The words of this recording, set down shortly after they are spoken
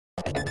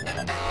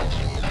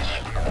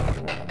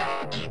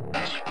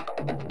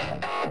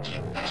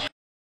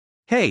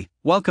Hey,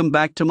 welcome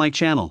back to my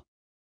channel.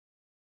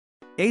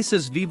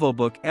 ASUS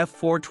VivoBook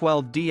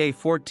F412DA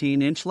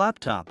 14-inch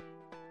laptop.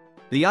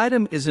 The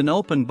item is an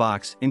open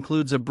box,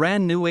 includes a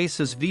brand new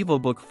ASUS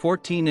VivoBook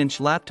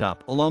 14-inch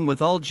laptop along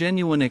with all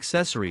genuine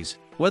accessories.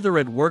 Whether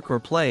at work or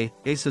play,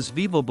 ASUS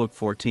VivoBook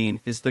 14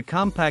 is the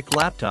compact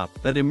laptop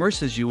that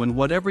immerses you in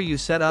whatever you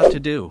set out to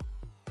do.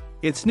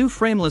 Its new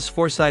frameless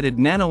four-sided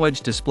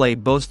nano-edge display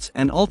boasts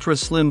an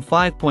ultra-slim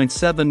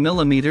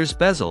 5.7mm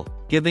bezel,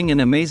 giving an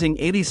amazing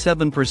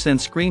 87%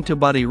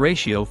 screen-to-body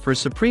ratio for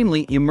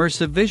supremely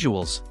immersive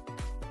visuals.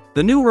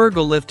 The new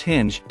ErgoLift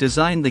hinge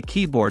designed the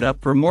keyboard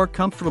up for more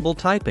comfortable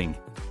typing.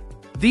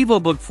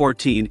 VivoBook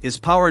 14 is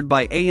powered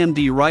by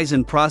AMD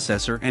Ryzen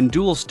processor and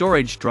dual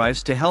storage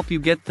drives to help you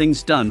get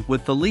things done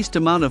with the least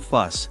amount of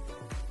fuss.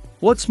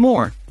 What's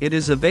more, it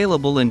is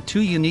available in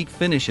two unique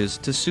finishes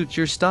to suit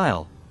your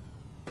style.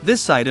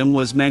 This item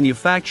was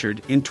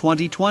manufactured in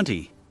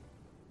 2020.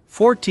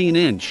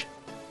 14-inch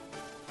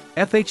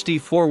FHD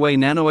 4-way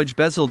nano-edge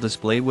bezel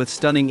display with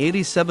stunning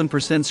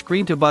 87%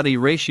 screen-to-body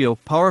ratio,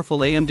 powerful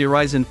AMD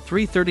Ryzen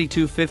 3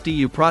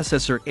 3250U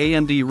processor,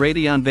 AMD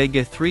Radeon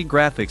Vega 3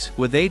 graphics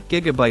with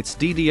 8GB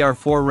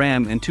DDR4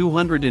 RAM and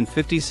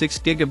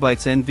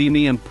 256GB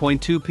NVMe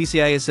M.2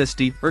 PCI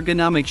SSD,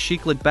 ergonomic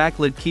chiclet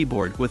backlit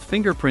keyboard with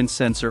fingerprint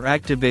sensor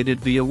activated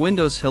via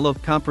Windows Hello,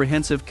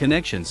 comprehensive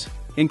connections,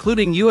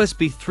 including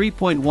USB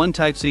 3.1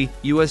 Type-C,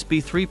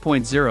 USB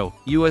 3.0,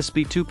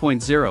 USB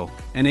 2.0,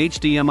 and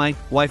HDMI,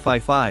 Wi-Fi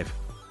 5.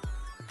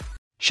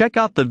 Check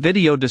out the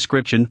video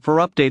description for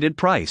updated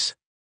price.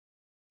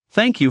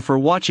 Thank you for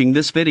watching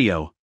this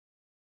video.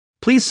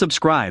 Please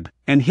subscribe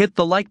and hit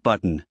the like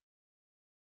button.